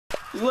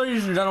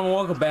Ladies and gentlemen,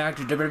 welcome back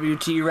to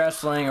WWT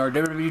Wrestling, or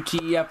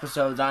WWT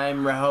episodes. I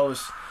am your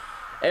host,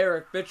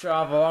 Eric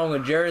Bischoff, along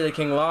with Jerry the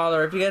King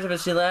Lawler. If you guys haven't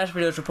seen the last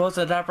video, which will post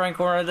in the top right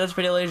corner of this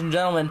video, ladies and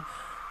gentlemen,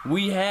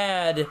 we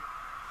had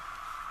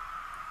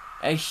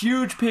a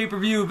huge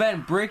pay-per-view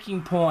event,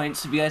 Breaking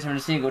Points. If you guys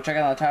haven't seen it, go check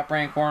out the top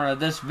right corner of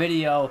this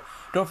video.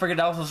 Don't forget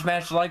to also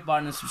smash the like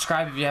button and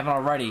subscribe if you haven't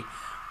already.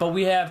 But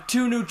we have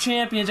two new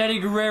champions, Eddie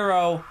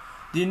Guerrero,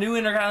 the new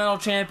Intercontinental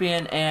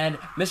Champion, and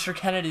Mr.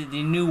 Kennedy,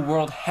 the new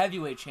World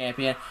Heavyweight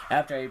Champion,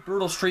 after a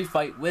brutal street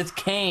fight with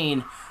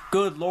Kane.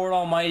 Good Lord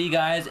Almighty,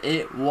 guys,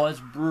 it was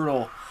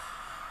brutal.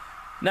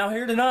 Now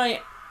here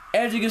tonight,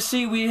 as you can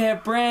see, we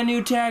have brand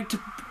new tag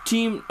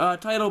team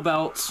title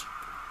belts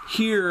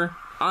here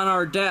on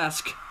our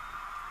desk,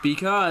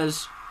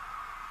 because,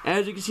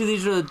 as you can see,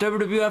 these are the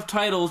WWF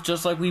titles,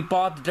 just like we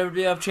bought the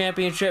WWF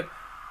Championship.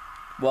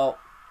 Well,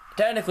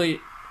 technically,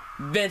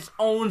 Vince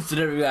owns the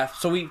WWF,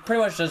 so we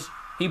pretty much just,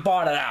 he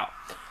bought it out.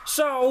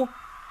 So,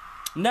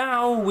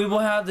 now we will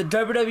have the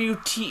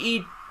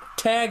Wwte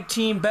Tag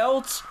Team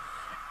Belts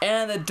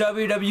and the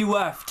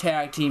WWF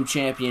Tag Team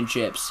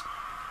Championships.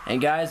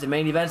 And guys, the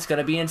main event's going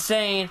to be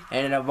insane,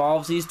 and it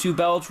involves these two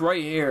belts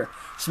right here.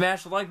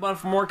 Smash the like button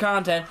for more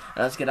content,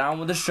 and let's get on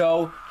with the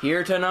show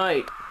here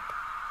tonight.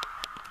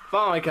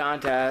 Following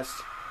contest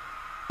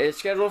is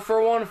scheduled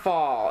for one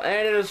fall,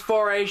 and it is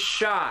for a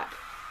shot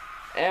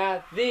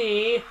at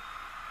the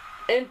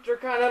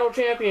Intercontinental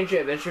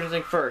Championship.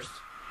 Introducing first,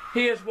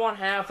 he is one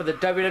half of the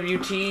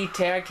WWT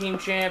Tag Team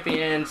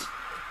Champions,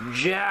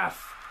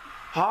 Jeff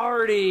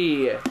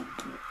Hardy.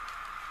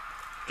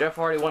 Jeff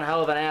Hardy, one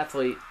hell of an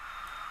athlete,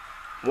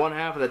 one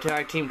half of the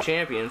Tag Team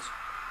Champions,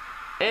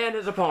 and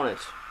his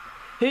opponents.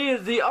 He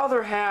is the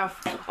other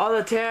half of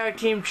the Tag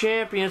Team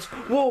Champions.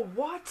 Whoa,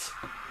 what?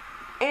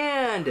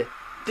 And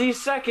the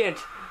second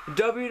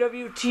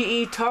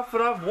WWTE Tough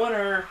Enough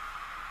winner,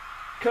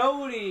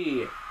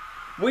 Cody.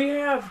 We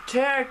have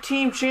Tag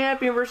Team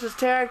Champion versus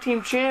Tag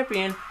Team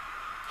Champion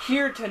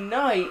here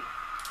tonight.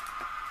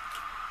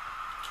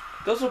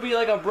 This will be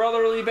like a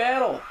brotherly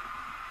battle.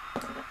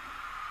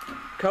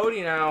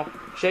 Cody now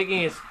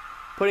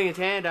putting his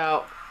hand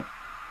out.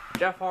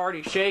 Jeff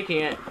Hardy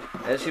shaking it.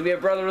 This should be a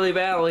brotherly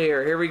battle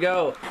here. Here we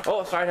go.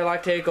 Oh, side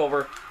headlock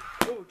takeover.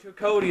 Ooh, to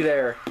Cody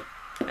there.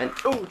 And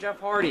ooh, Jeff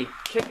Hardy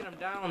kicking him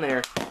down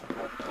there.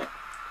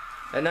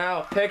 And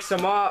now picks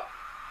him up.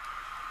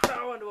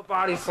 Oh, into a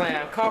body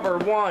slam. Cover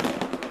one.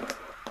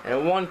 And a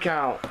one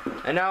count.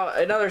 And now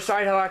another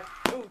side headlock.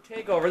 Ooh,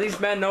 takeover. These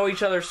men know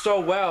each other so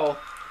well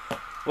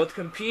with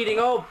competing.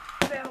 Oh,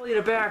 belly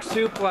to back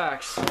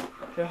suplex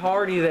to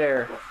Hardy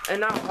there.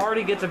 And now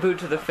Hardy gets a boot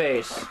to the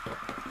face.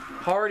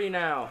 Hardy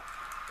now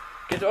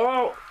gets,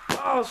 oh,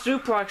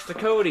 suplex to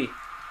Cody.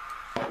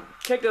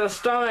 Kick to the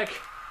stomach.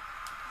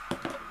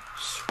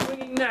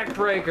 Swinging neck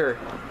breaker.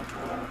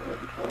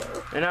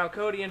 And now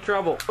Cody in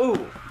trouble.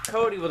 Ooh,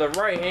 Cody with a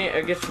right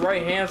hand, gets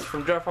right hands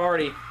from Jeff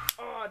Hardy.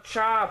 Oh,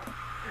 chop.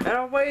 And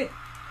oh, wait.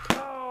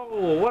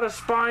 Oh, what a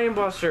spine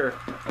buster.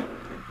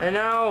 And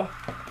now,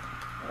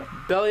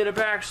 belly to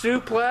back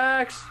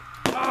suplex.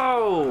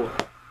 Oh,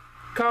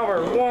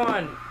 cover,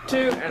 1, 2,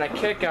 and a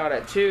kick out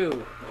at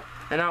 2.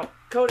 And now,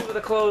 Cody with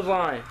a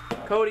clothesline.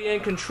 Cody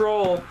in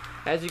control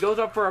as he goes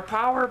up for a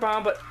power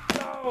bomb, but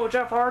oh,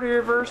 Jeff Hardy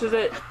reverses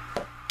it.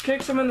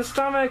 Kicks him in the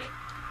stomach.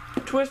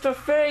 Twist of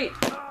fate.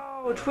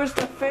 Oh, twist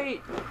of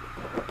fate.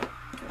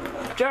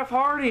 Jeff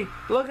Hardy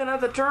looking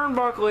at the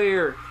turnbuckle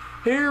here.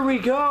 Here we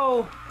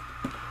go.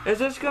 Is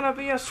this going to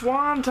be a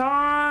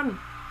swanton?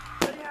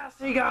 Yes,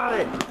 he got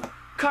it.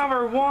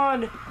 Cover,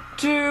 1,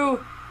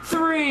 2,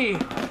 3.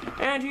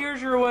 And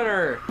here's your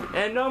winner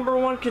and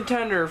 #1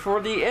 contender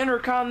for the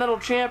Intercontinental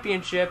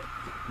Championship,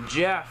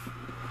 Jeff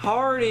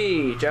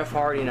Hardy. Jeff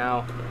Hardy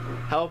now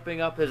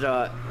helping up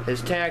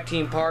his tag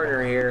team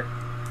partner here.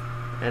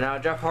 And now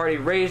Jeff Hardy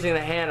raising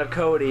the hand of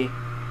Cody.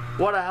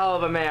 What a hell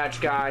of a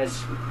match,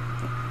 guys.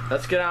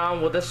 Let's get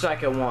on with the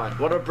second one.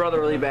 What a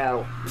brotherly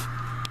battle.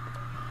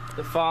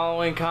 The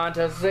following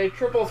contest is a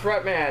triple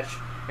threat match,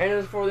 and it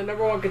is for the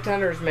 #1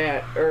 contenders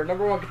match, or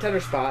 #1 contender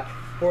spot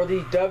for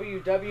the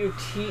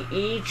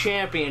WWTE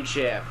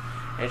Championship.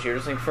 And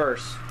introducing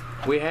first,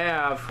 we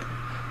have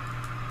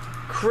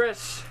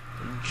Chris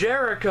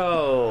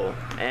Jericho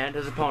and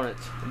his opponent,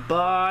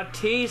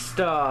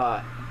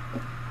 Batista.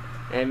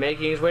 And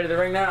making his way to the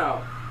ring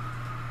now,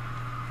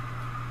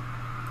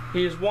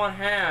 he is one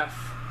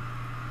half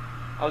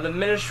of the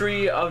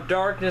Ministry of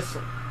Darkness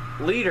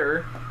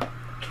leader,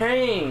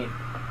 Kane.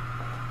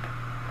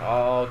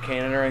 Oh,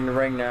 Kane entering the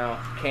ring now.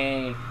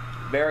 Kane,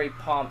 very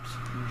pumped,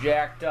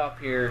 jacked up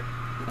here.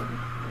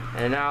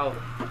 And now,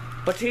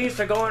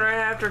 Batista going right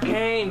after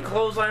Kane.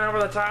 Clothesline over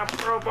the top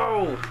rope.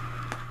 Oh,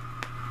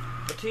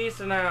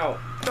 Batista now.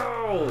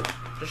 Oh,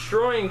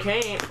 destroying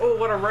Kane. Oh,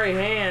 what a right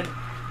hand.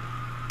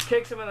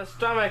 Kicks him in the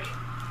stomach.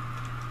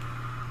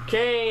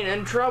 Kane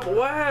in trouble.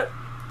 What?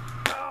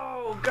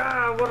 Oh,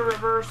 God, what a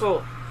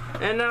reversal.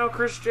 And now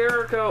Chris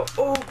Jericho.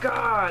 Oh,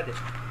 God.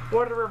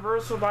 What a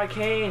reversal by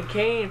Kane.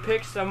 Kane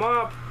picks him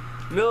up.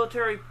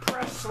 Military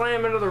press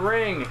slam into the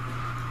ring.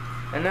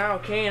 And now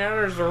Kane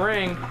enters the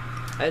ring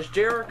as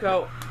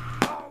Jericho,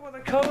 with a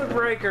code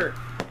breaker.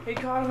 He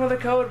caught him with a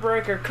code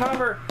breaker.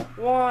 Cover,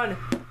 1,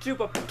 2,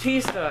 but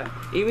Batista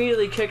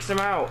immediately kicks him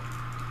out.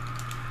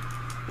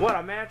 What a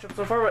matchup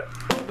so far,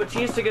 but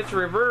Batista gets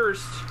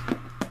reversed.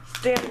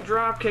 Standing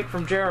drop kick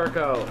from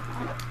Jericho.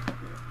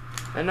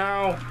 And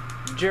now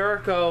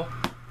Jericho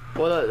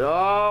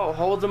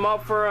holds him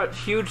up for a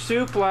huge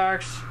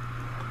suplex.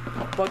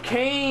 But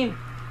Kane,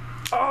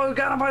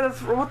 got him by the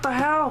throat. What the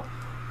hell?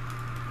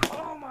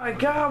 Oh my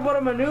God, what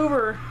a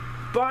maneuver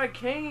by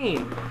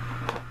Kane.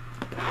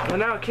 And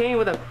now Kane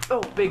with a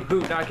big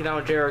boot knocking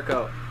down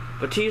Jericho.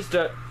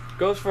 Batista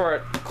goes for a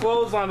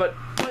clothesline, but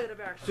play the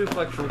back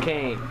suplex from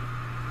Kane.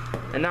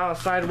 And now a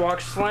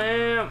sidewalk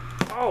slam.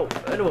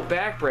 Into a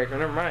backbreaker,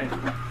 never mind.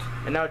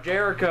 And now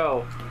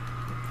Jericho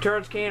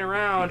turns Kane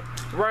around,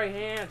 right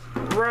hands,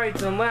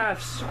 rights and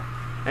lefts.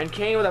 And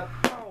Kane with a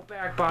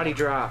back body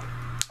drop.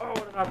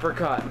 With an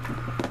uppercut.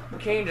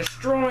 Kane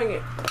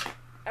destroying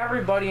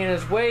everybody in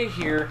his way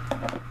here.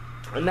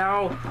 And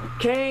now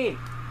Kane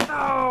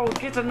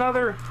gets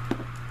another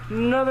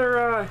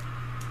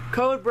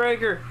code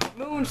breaker.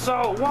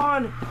 Moonsault.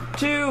 1,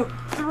 2,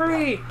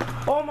 3.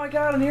 Oh my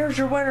God, and here's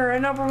your winner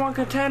and #1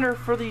 contender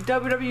for the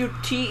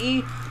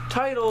WWTE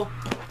title,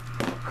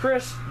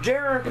 Chris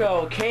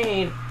Jericho.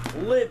 Kane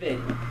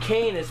livid.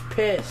 Kane is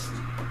pissed.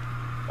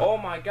 Oh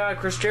my God,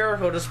 Chris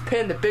Jericho just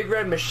pinned the Big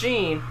Red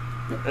Machine,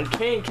 and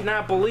Kane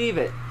cannot believe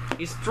it.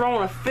 He's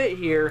throwing a fit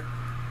here.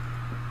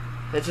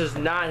 This is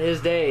not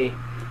his day.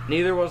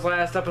 Neither was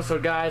last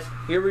episode, guys.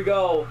 Here we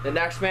go. The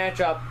next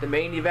matchup, the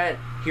main event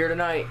here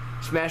tonight.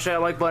 Smash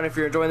that like button if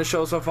you're enjoying the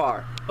show so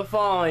far. The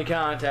following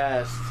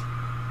contest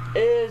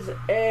is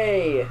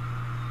a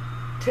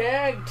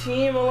tag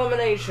team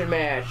elimination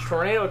match,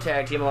 tornado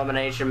tag team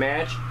elimination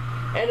match,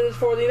 and it is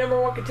for the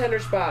 #1 contender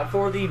spot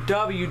for the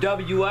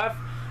WWF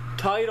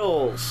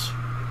titles.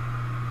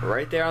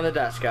 Right there on the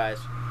desk, guys.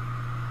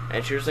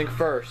 And here's thing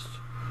first.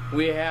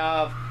 We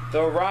have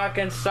the Rock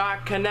and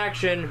Sock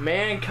Connection,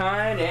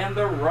 Mankind and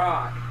The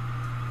Rock,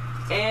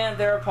 and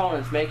their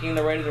opponents making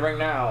their way to the ring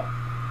now.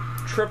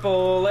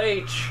 Triple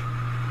H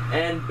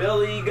and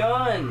Billy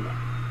Gunn.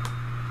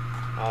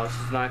 This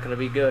is not going to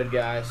be good,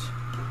 guys.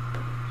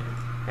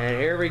 And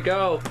here we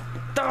go.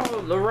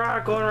 The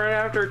Rock going right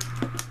after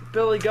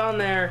Billy Gunn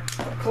there.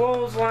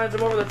 Clotheslines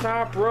him over the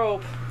top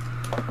rope.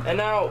 And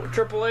now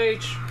Triple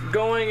H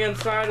going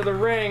inside of the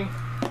ring.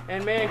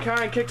 And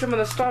Mankind kicks him in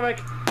the stomach.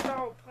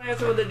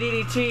 Plants him with the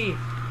DDT.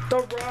 The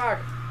Rock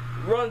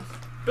runs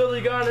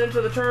Billy Gunn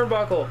into the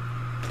turnbuckle.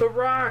 The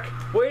Rock,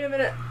 wait a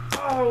minute.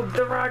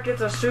 The Rock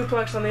gets a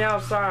suplex on the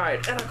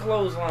outside and a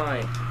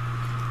clothesline.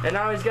 And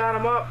now he's got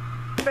him up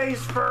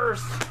face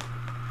first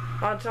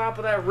on top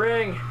of that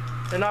ring.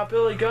 And now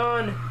Billy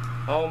Gunn,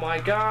 oh my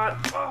God,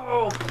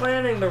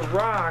 planting the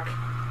Rock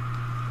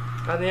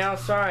on the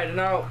outside. And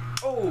now,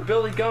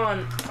 Billy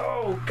Gunn,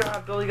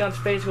 God, Billy Gunn's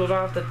face goes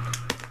off the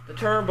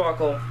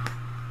turnbuckle.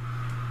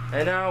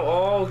 And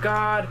now,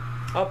 God,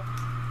 a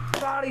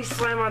body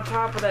slam on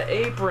top of the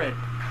apron.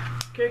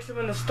 Kicks him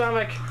in the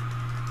stomach.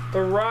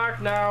 The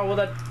Rock now with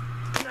a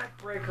neck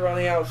breaker on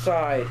the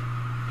outside.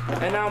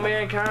 And now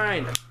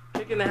Mankind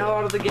kicking the hell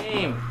out of the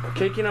game.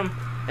 Kicking him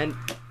and,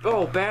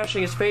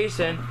 bashing his face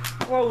in.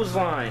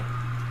 Clothesline.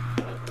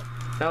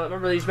 Now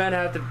remember, these men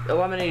have to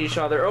eliminate each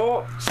other.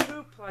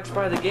 Suplex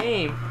by the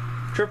game.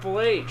 Triple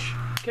H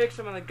kicks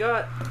him in the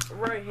gut.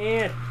 Right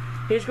hand.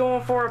 He's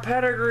going for a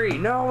pedigree.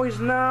 No, he's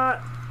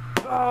not.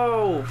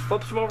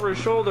 Flips him over his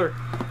shoulder.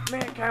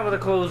 Mankind with a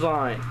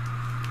clothesline.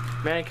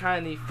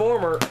 Mankind, the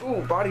former,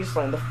 body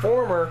slam, the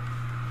former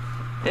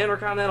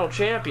Intercontinental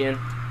champion.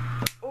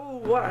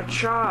 What a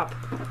chop.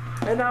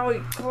 And now he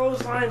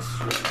clotheslines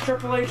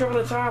Triple H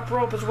over the top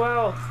rope as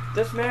well.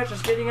 This match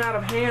is getting out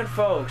of hand,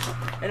 folks.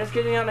 And it's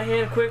getting out of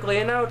hand quickly.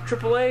 And now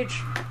Triple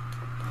H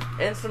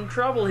in some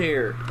trouble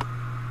here.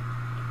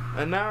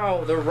 And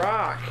now The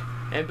Rock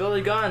and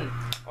Billy Gunn.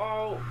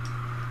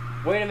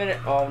 Wait a minute.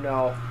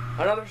 No.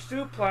 Another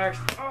suplex.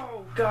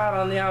 God,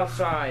 on the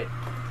outside.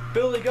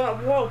 Billy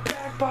Gunn.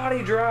 Back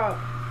body drop.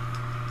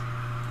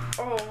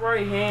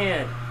 Right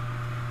hand.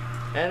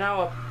 And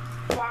now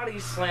a body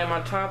slam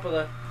on top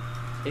of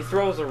he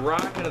throws The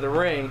Rock into the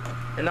ring.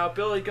 And now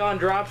Billy Gunn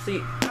drops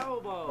the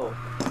elbow.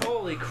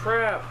 Holy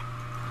crap.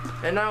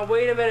 And now,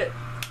 wait a minute.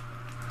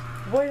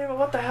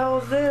 What the hell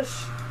is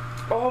this?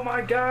 Oh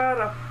my God,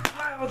 a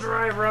pile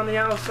driver on the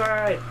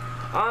outside.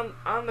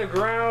 On the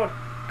ground.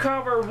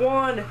 Cover,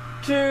 1,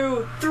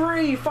 2,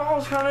 3.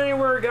 Falls count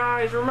anywhere,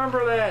 guys.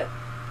 Remember that.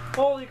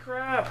 Holy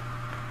crap.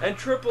 And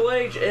Triple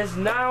H has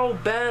now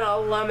been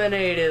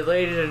eliminated,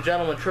 ladies and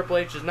gentlemen. Triple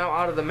H is now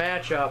out of the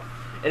matchup.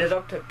 It is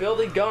up to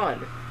Billy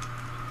Gunn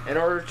in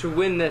order to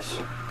win this.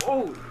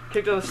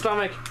 Kick to the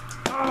stomach.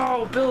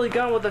 Billy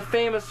Gunn with the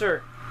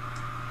famouser.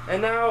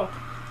 And now,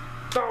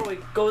 he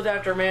goes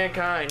after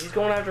Mankind. He's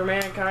going after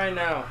Mankind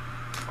now.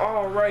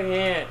 Right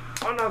hand.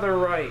 Another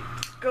right.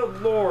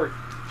 Good Lord.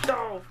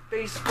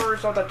 Face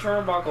first off the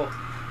turnbuckle.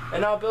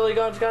 And now Billy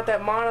Gunn's got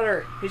that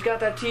monitor. He's got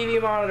that TV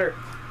monitor.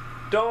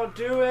 Don't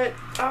do it.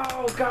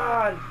 Oh,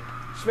 God.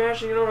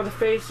 Smashing it over the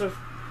face of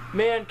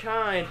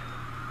Mankind.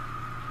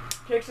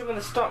 Kicks him in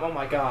the stomach. Oh,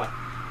 my God.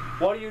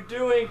 What are you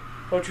doing?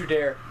 Don't you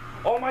dare.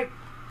 Oh, my.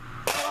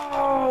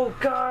 Oh,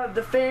 God.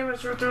 The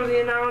famous are through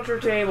the announcer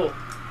table.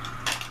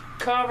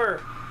 Cover.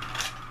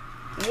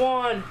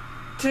 1,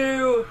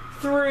 2,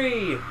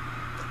 3.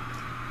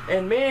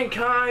 And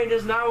Mankind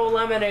is now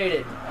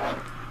eliminated.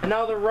 And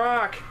now The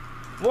Rock.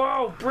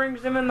 Whoa,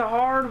 brings him in the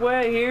hard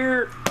way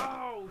here.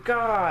 Oh,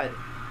 God.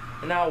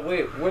 And now,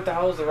 wait, where the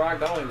hell is The Rock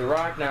going? The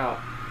Rock now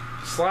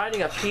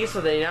sliding a piece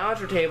of the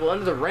announcer table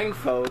into the ring,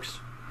 folks.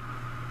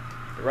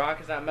 The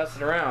Rock is not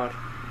messing around.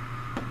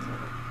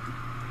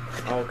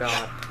 Oh,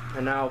 God.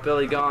 And now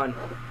Billy Gunn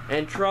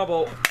in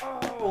trouble.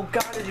 Oh,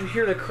 God, did you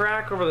hear the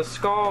crack over the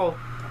skull?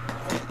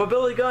 But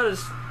Billy Gunn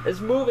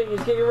is moving.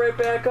 He's getting right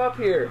back up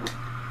here.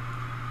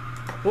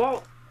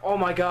 Whoa. Oh,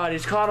 my God.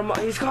 He's caught him.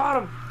 He's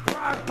caught him.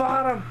 Rock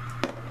bottom.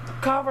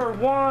 Cover.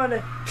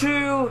 1,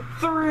 2,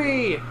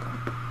 3.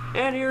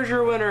 And here's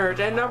your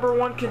winners and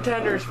 #1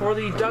 contenders for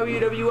the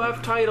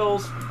WWF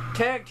titles,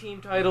 tag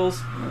team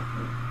titles,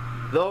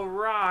 The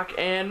Rock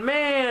and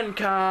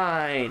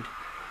Mankind.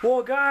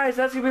 Well, guys,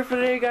 that's going to be it for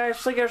today, guys.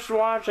 Thank you guys for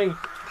watching.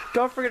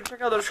 Don't forget to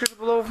check out the description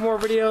below for more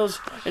videos.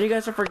 And you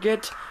guys don't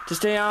forget to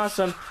stay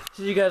awesome.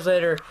 See you guys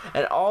later.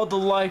 And all the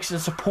likes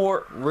and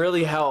support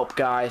really help,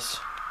 guys.